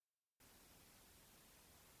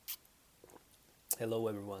Hello,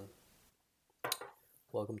 everyone.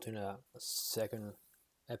 Welcome to the second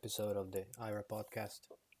episode of the IRA podcast.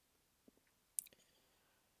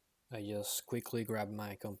 I just quickly grabbed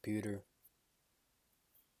my computer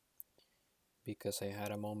because I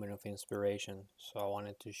had a moment of inspiration, so I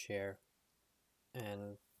wanted to share.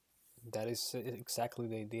 And that is exactly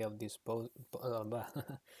the idea of this of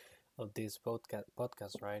this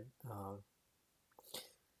podcast, right?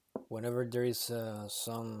 Whenever there is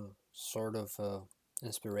some sort of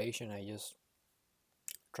inspiration, I just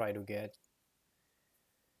try to get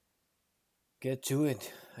to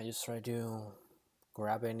it. I just try to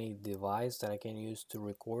grab any device that I can use to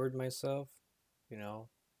record myself. You know,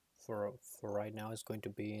 for right now, it's going to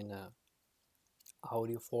be in a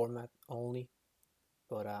audio format only.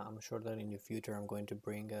 But I'm sure that in the future, I'm going to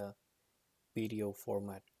bring a video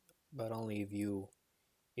format, but only if you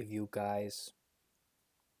guys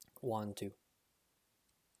want to.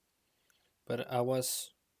 But I was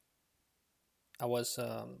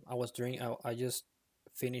doing I just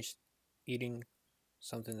finished eating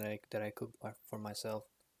something that I cooked for myself,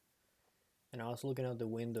 and I was looking out the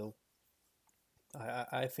window.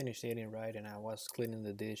 I finished eating, right, and I was cleaning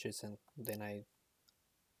the dishes, and then I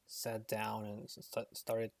sat down and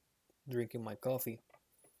started drinking my coffee.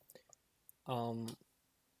 Um,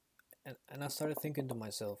 and I started thinking to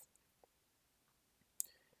myself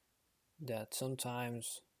that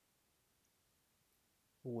sometimes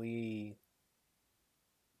we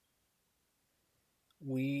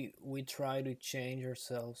we try to change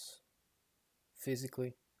ourselves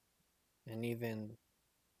physically and even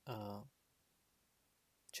uh,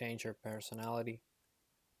 change our personality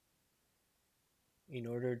in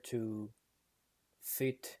order to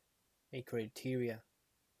fit a criteria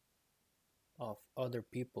of other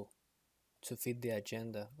people, to fit the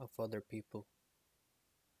agenda of other people,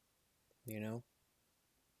 you know.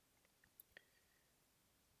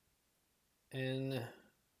 And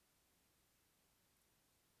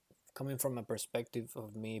coming from a perspective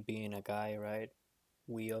of me being a guy, right,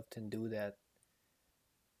 we often do that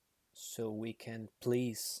so we can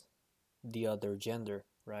please the other gender,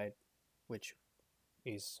 right, which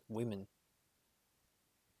is women,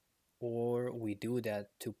 or we do that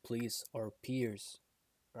to please our peers,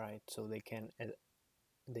 right, so they can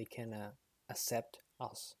accept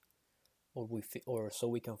us, or or so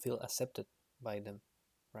we can feel accepted by them,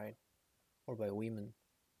 right, or by women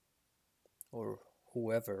or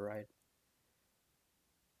whoever, right.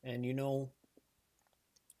 And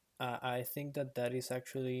I think that that is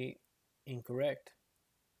actually incorrect.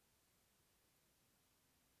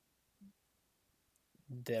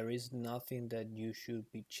 There is nothing that you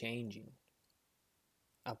should be changing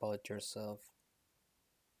about yourself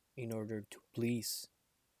in order to please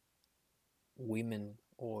women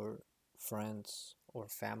or friends or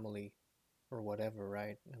family or whatever,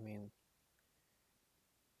 right? I mean,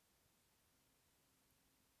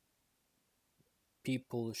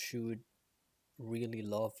 people should really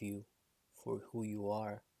love you for who you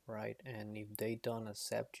are, right? And if they don't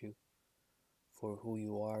accept you for who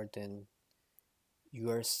you are, then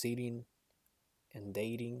you are sitting and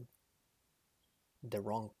dating the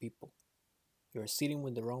wrong people. You're sitting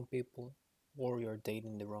with the wrong people, or you're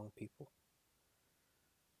dating the wrong people.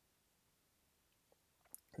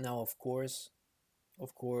 Now, of course,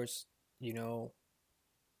 you know,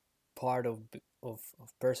 part of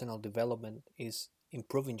personal development is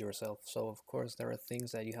improving yourself. So of course there are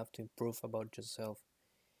things that you have to improve about yourself.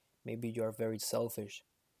 Maybe you are very selfish.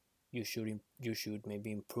 You should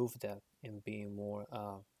maybe improve that and be more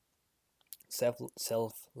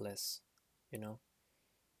selfless. You know,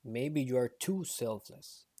 maybe you are too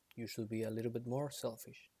selfless. You should be a little bit more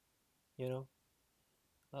selfish. You know,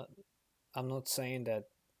 uh, I'm not saying that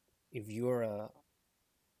if you're a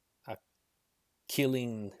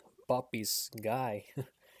killing puppies guy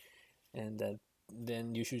and that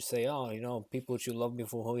then you should say, oh, people should love me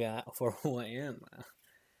for who I am.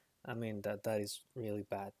 I mean that is really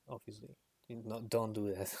bad, obviously. Don't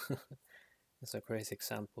do that. It's a crazy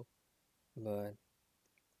example, but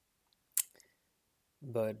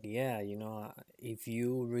yeah, if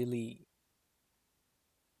you really,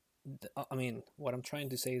 I mean, what I'm trying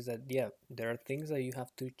to say is that, yeah, there are things that you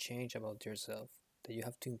have to change about yourself, that you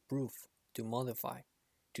have to improve, to modify,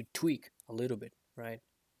 to tweak a little bit, right?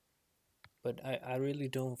 But I really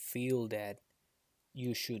don't feel that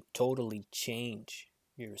you should totally change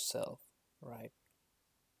yourself, right?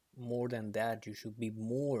 More than that, you should be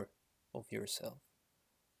more of yourself.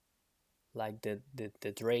 Like the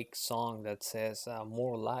Drake song that says,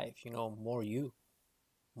 more life, more you,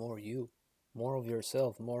 more you, more of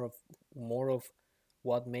yourself, more of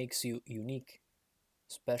what makes you unique,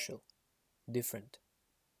 special, different,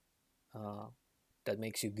 uh, that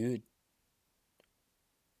makes you good.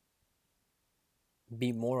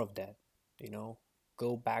 Be more of that, you know.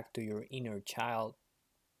 Go back to your inner child.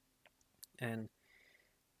 And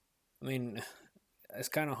I mean, it's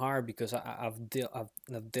kind of hard because I've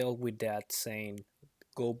dealt with that saying,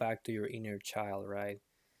 go back to your inner child, right?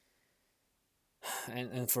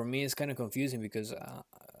 And for me it's kind of confusing because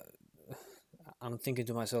I'm thinking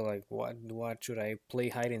to myself like, what should I play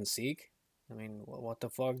hide and seek? I mean, what the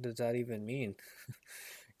fuck does that even mean?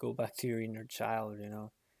 Go back to your inner child, you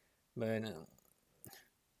know. But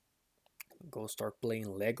go start playing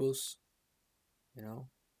Legos, you know.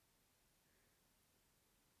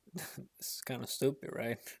 It's kind of stupid,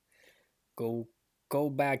 right? Go go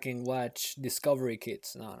back and watch Discovery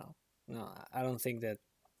Kids. No, I don't think that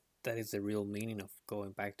that is the real meaning of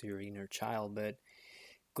going back to your inner child. But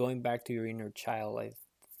going back to your inner child, I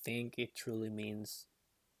think it truly means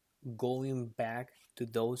going back to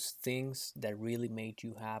those things that really made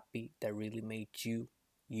you happy, that really made you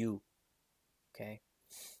you. Okay.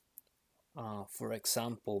 For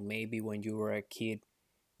example, maybe when you were a kid,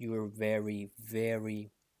 you were very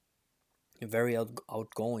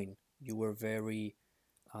outgoing. You were very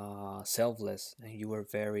selfless, and you were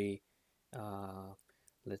very, uh,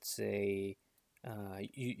 let's say,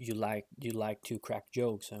 you like to crack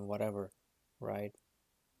jokes and whatever, right?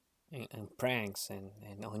 And pranks and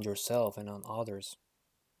on yourself and on others.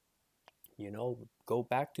 You know, go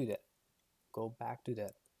back to that. Go back to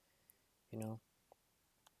that. You know,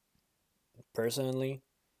 personally,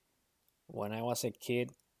 when I was a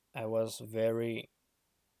kid, I was very,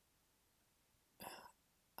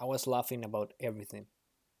 I was laughing about everything,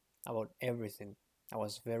 about everything. I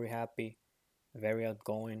was very happy, very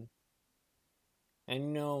outgoing. And you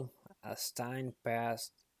know, as time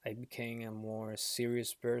passed, I became a more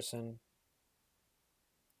serious person,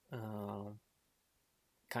 um,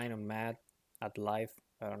 kind of mad at life.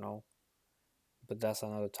 I don't know, but that's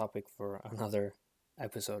another topic for another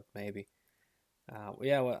episode, maybe.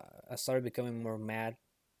 Yeah, well, I started becoming more mad,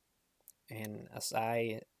 and as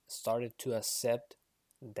I started to accept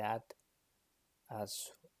that as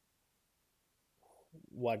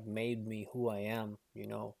what made me who I am, you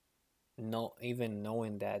know, not even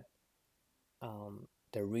knowing that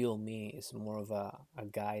the real me is more of a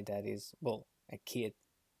guy that is, well, a kid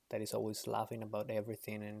that is always laughing about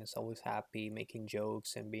everything and is always happy, making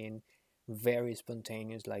jokes and being very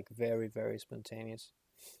spontaneous, like very spontaneous,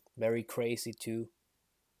 very crazy too.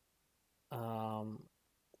 Um,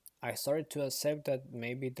 I started to accept that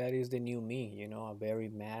maybe that is the new me, you know, a very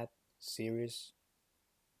mad, serious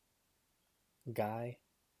guy.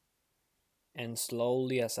 And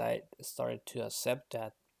slowly, as I started to accept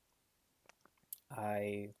that,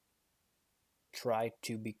 I tried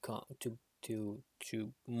to become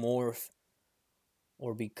to morph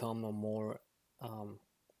or become a more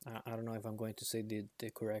I don't know if I'm going to say the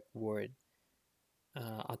correct word.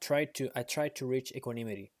 I tried to reach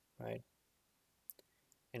equanimity, right?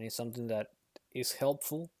 And it's something that is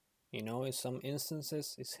helpful. You know, in some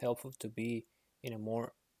instances, it's helpful to be in a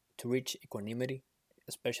more to reach equanimity,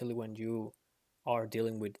 especially when you are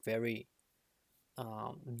dealing with very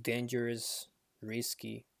dangerous,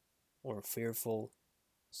 risky, or fearful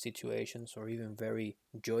situations, or even very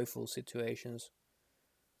joyful situations.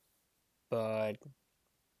 But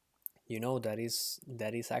you know that is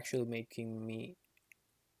actually making me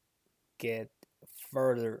get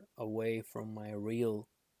further away from my real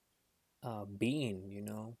being, you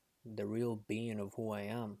know, the real being of who I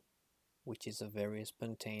am, which is a very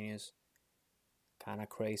spontaneous, kind of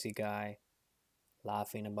crazy guy,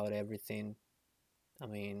 laughing about everything. I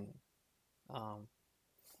mean, um,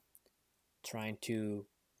 trying to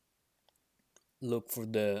look for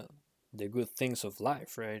the good things of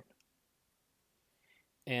life, right?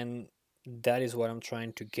 And that is what I'm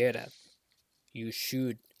trying to get at. You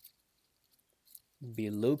should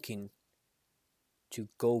be looking to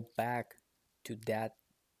go back to that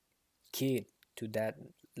kid, to that.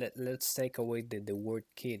 Let's take away the word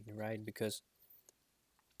kid, right? Because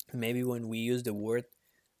maybe when we use the word,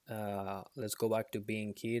 let's go back to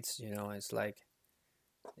being kids, you know, it's like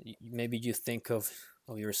maybe you think of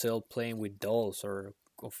yourself playing with dolls or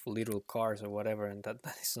of little cars or whatever, and that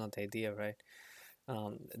is not the idea, right?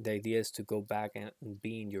 The idea is to go back and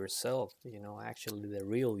being yourself, you know, actually the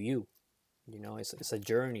real you. You know, it's a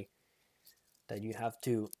journey that you have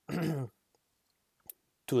to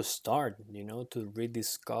start, you know, to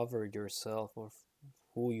rediscover yourself of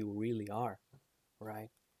who you really are, right?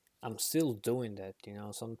 I'm still doing that, you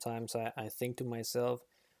know. Sometimes I think to myself,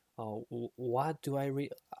 what do I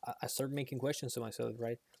start making questions to myself,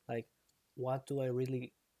 right? Like, what do I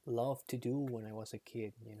really loved to do when I was a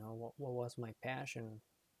kid. What was my passion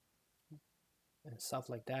and stuff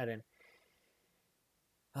like that. And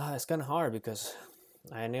it's kind of hard because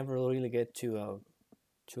I never really get to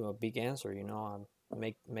a big answer.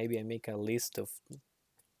 Maybe I make a list of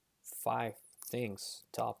 5 things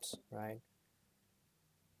tops, right?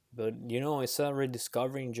 But it's a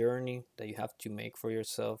rediscovering journey that you have to make for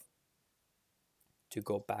yourself to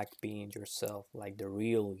go back being yourself, like the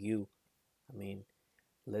real you. I mean,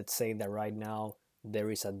 let's say that right now there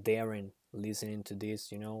is a Darren listening to this.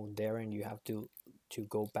 Darren, you have to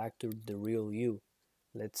go back to the real you.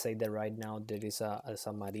 Let's say that right now there is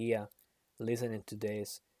a Maria listening to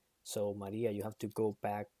this. So Maria, you have to go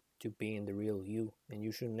back to being the real you, and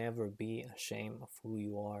you should never be ashamed of who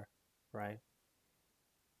you are, right?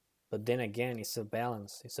 But then again, it's a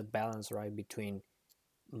balance. It's a balance, right, between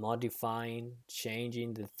modifying,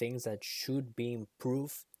 changing the things that should be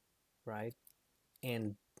improved, right,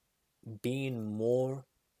 and being more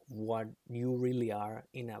what you really are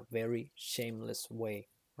in a very shameless way,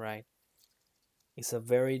 right? It's a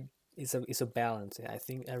very it's a balance.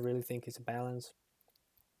 I really think it's a balance.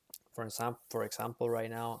 For example, right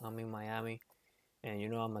now I'm in Miami, and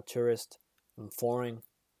I'm a tourist. I'm foreign,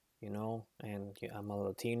 and I'm a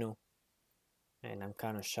Latino, and I'm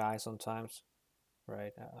kind of shy sometimes,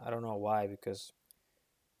 right? I don't know why, because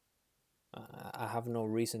I have no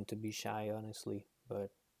reason to be shy, honestly.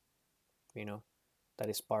 But you know that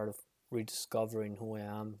is part of rediscovering who I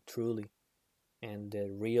am truly, and the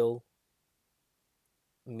real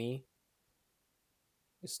me.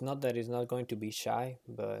 It's not that it's not going to be shy,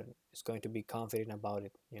 but it's going to be confident about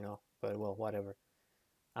it. But well, whatever.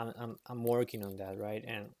 I'm working on that, right?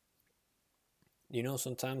 And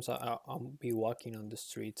sometimes I'll be walking on the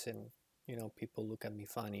streets, and people look at me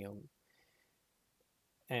funny, and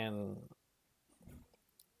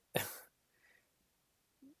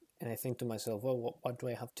and I think to myself, well, what do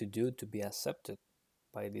I have to do to be accepted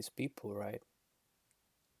by these people, right?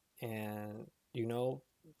 And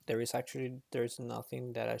there's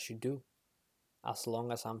nothing that I should do, as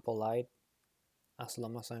long as I'm polite, as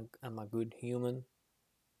long as I'm a good human.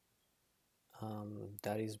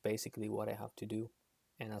 That is basically what I have to do,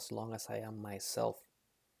 and as long as I am myself,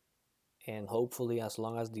 and hopefully as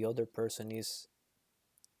long as the other person is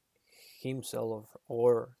himself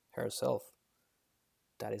or herself,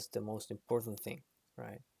 that is the most important thing,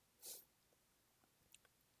 right?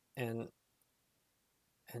 And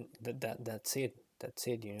that's it.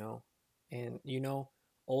 And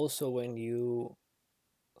also, when you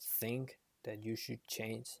think that you should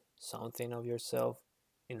change something of yourself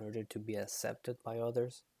in order to be accepted by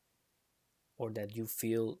others, or that you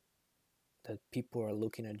feel that people are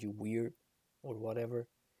looking at you weird or whatever,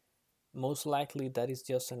 most likely that is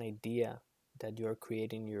just an idea that you're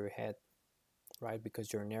creating in your head, right?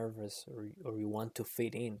 Because you're nervous, or you want to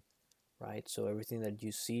fit in, right? So everything that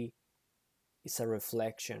you see is a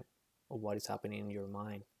reflection of what is happening in your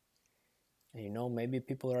mind. And maybe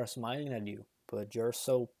people are smiling at you, but you're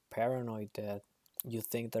so paranoid that you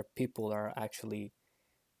think that people are actually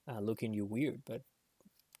looking you weird. But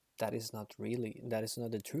that is not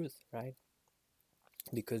the truth, right?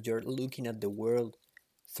 Because you're looking at the world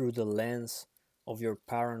through the lens of your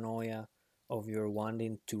paranoia, of your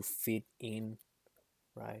wanting to fit in,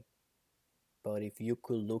 right? But if you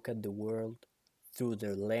could look at the world through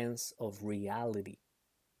the lens of reality,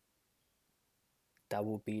 that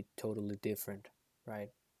would be totally different, right?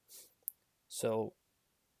 So,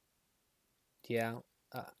 yeah,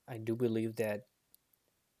 I do believe that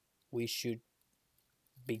we should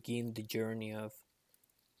begin the journey of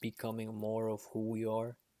becoming more of who we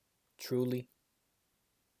are truly.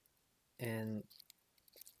 And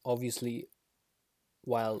obviously,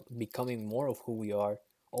 while becoming more of who we are,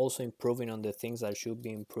 also improving on the things that should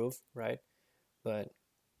be improved, right? But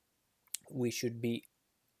we should be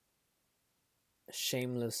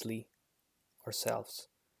shamelessly ourselves.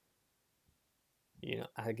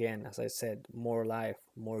 Again, as I said, more life,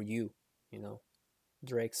 more you. You know,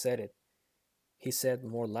 Drake said it. He said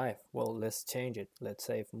more life. Well, let's change it. Let's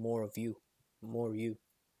say more of you, more you,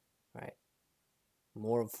 right?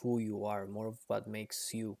 More of who you are, more of what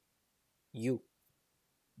makes you you.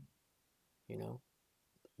 You know,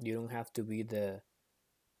 you don't have to be the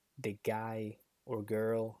guy or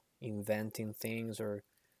girl inventing things, or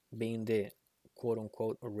being the quote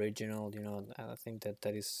unquote original. I think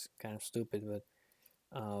that is kind of stupid, but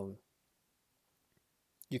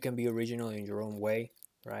you can be original in your own way,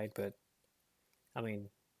 right? But I mean,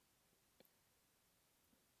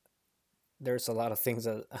 there's a lot of things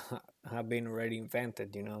that have been already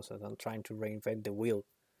invented, so I'm trying to reinvent the wheel.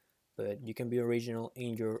 But you can be original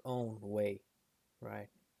in your own way, right?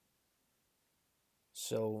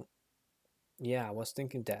 So yeah, I was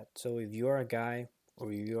thinking that. So if you're a guy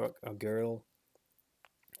or you're a girl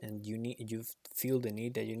and you feel the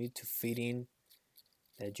need that you need to fit in,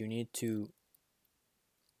 that you need to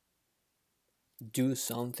do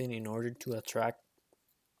something in order to attract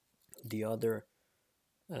the other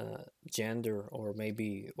gender, or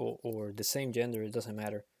maybe or the same gender, it doesn't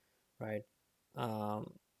matter, right?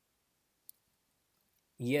 um,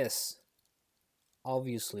 yes,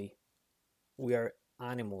 obviously we are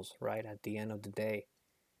animals, right? At the end of the day,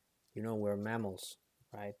 we're mammals,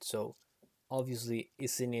 right? So obviously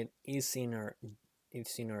it's in our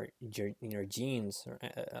genes, or,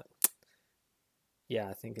 yeah,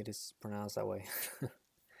 I think it is pronounced that way.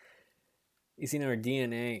 It's in our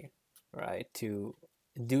DNA, right, to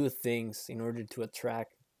do things in order to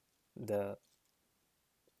attract the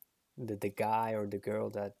the guy or the girl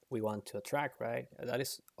that we want to attract, right? That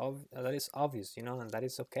is obvious, and that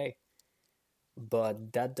is okay.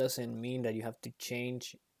 But that doesn't mean that you have to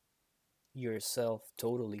change yourself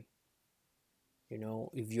totally.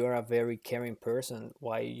 If you're a very caring person,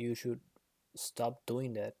 why you should stop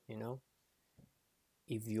doing that?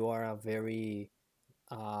 If you are a very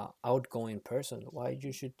outgoing person, why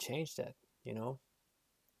you should change that? You know,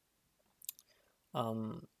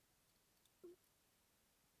 um,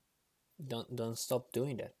 don't stop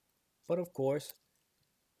doing that. But of course,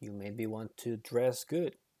 you maybe want to dress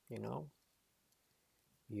good. You know,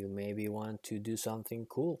 you maybe want to do something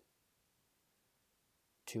cool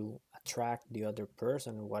to attract the other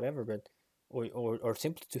person or whatever. But or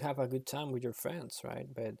simply to have a good time with your friends, right?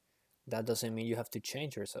 But that doesn't mean you have to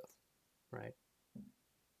change yourself, right?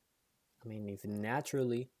 I mean, if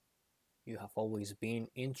naturally you have always been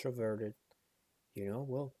introverted,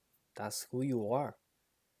 well, that's who you are.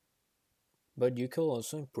 But you can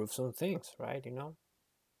also improve some things, right?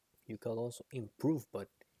 You can also improve. But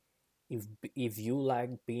if if you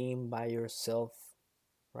like being by yourself,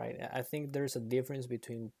 right? I think there's a difference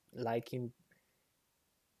between liking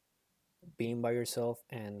being by yourself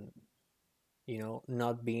and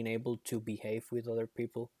not being able to behave with other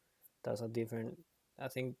people. That's a different. I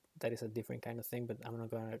think that is a different kind of thing. But I'm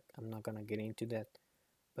not gonna get into that.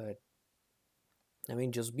 But I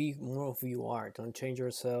mean, just be more of who you are. Don't change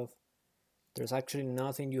yourself. There's actually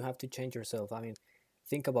nothing you have to change yourself. I mean,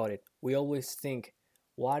 think about it. We always think,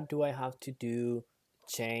 what do I have to do?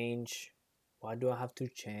 Change. Why do I have to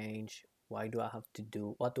change? Why do I have to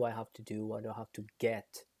do? What do I have to do? What do I have to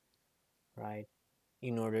get? Right?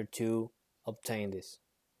 In order to obtain this,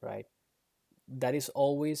 right? That is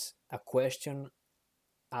always a question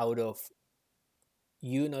out of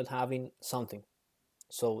you not having something.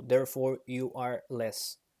 So therefore, you are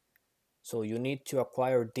less. So you need to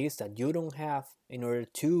acquire this that you don't have in order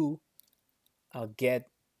to get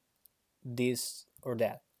this or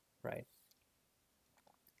that, right?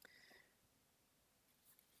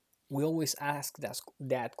 We always ask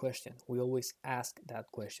that question. We always ask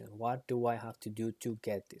that question. What do I have to do to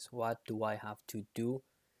get this? What do I have to do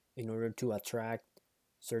in order to attract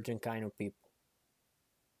certain kind of people?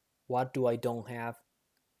 What do I don't have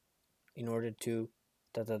in order to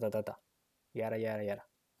da da da da da, yada yada yada?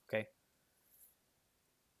 Okay.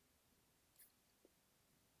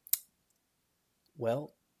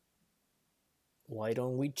 Well, why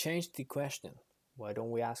don't we change the question? Why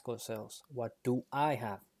don't we ask ourselves, what do I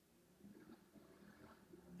have?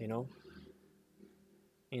 You know,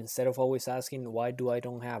 instead of always asking, why do I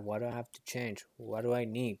don't have? What do I have to change? What do I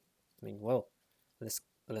need? I mean, well, let's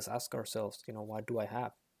let's ask ourselves, what do I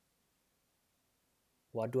have?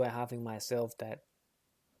 What do I have in myself that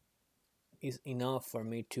is enough for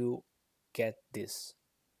me to get this,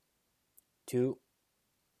 to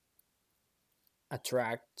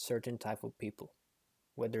attract certain type of people,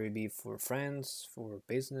 whether it be for friends, for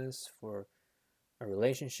business, for a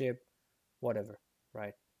relationship, whatever,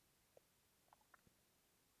 right?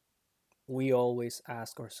 We always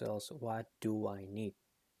ask ourselves, what do I need?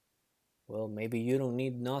 Well, maybe you don't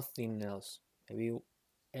need nothing else.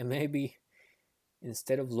 Maybe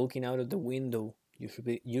instead of looking out of the window,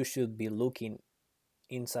 you should be looking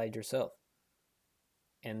inside yourself,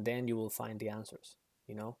 and then you will find the answers.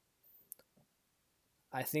 You know,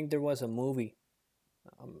 I think there was a movie.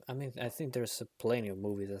 I mean, I think there's plenty of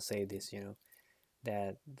movies that say this.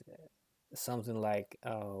 That something like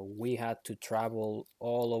we had to travel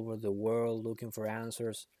all over the world looking for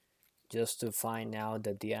answers just to find out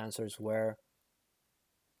that the answers were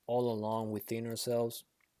all along within ourselves.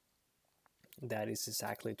 That is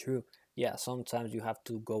exactly true. Yeah, sometimes you have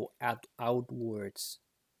to go outwards.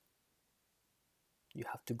 You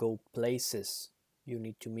have to go places. You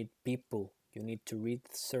need to meet people. You need to read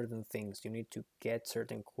certain things. You need to get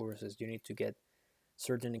certain courses. You need to get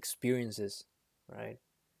certain experiences, right,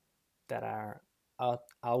 that are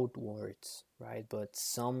outwards, right? But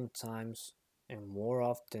sometimes and more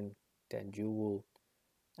often than you will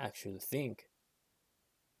actually think,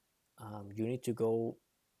 you need to go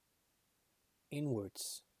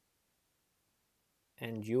inwards.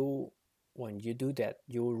 And when you do that,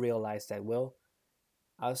 you will realize that, well,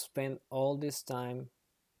 I've spent all this time,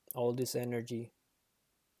 all this energy,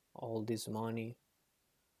 all this money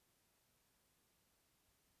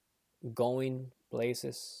going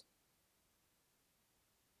places,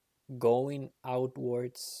 going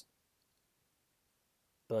outwards,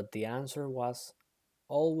 but the answer was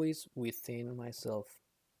always within myself.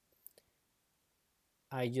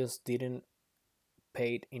 I just didn't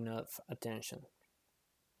pay enough attention.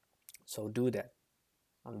 So do that.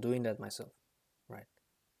 I'm doing that myself, right?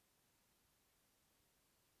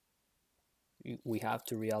 We have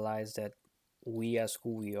to realize that we, as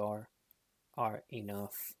who we are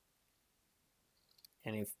enough.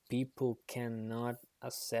 And if people cannot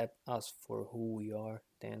accept us for who we are,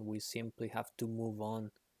 then we simply have to move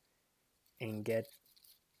on and get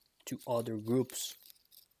to other groups,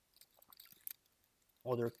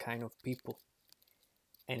 other kind of people.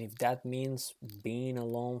 And if that means being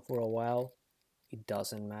alone for a while, it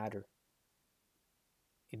doesn't matter.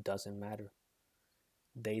 It doesn't matter.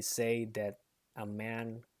 They say that a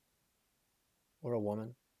man or a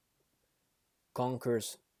woman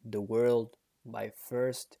conquers the world by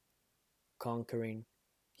first conquering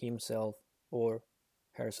himself or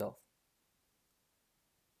herself,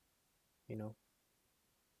 you know?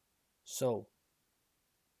 So,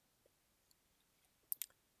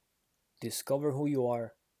 discover who you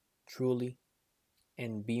are truly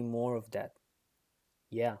and be more of that.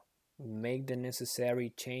 Yeah, make the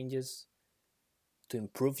necessary changes to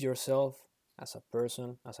improve yourself as a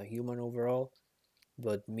person, as a human overall,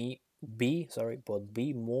 but be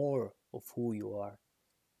more of who you are.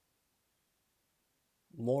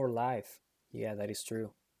 More life. Yeah, that is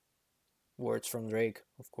true. Words from Drake,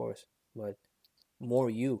 of course, but more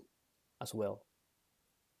you as well.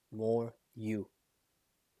 More you.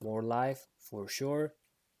 More life for sure,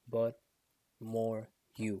 but more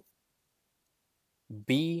you.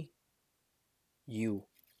 Be you.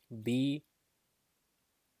 Be,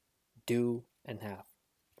 do, and have.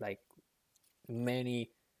 Like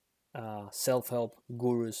many self help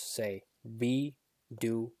gurus say, be,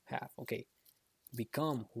 do, have. Okay,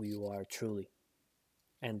 become who you are truly,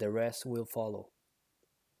 and the rest will follow.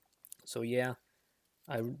 So, yeah,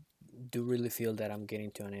 I do really feel that I'm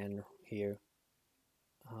getting to an end here,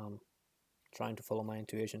 um, trying to follow my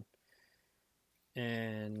intuition.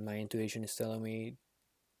 And my intuition is telling me,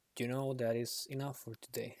 that is enough for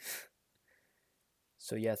today.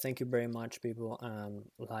 So, yeah, thank you very much, people.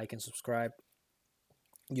 Like and subscribe.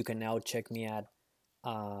 You can now check me at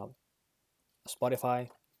uh, Spotify,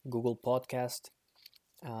 Google Podcast,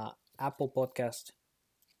 uh, Apple Podcast,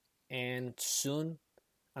 and soon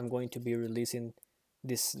I'm going to be releasing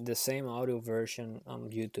the same audio version on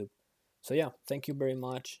YouTube. So yeah, thank you very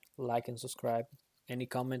much. Like and subscribe. Any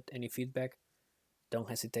comment, any feedback, don't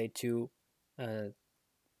hesitate to uh,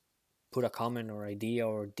 put a comment or idea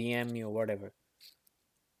or DM me or whatever.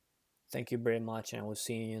 Thank you very much, and I will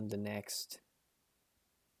see you in the next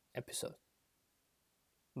episode.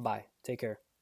 Bye. Take care.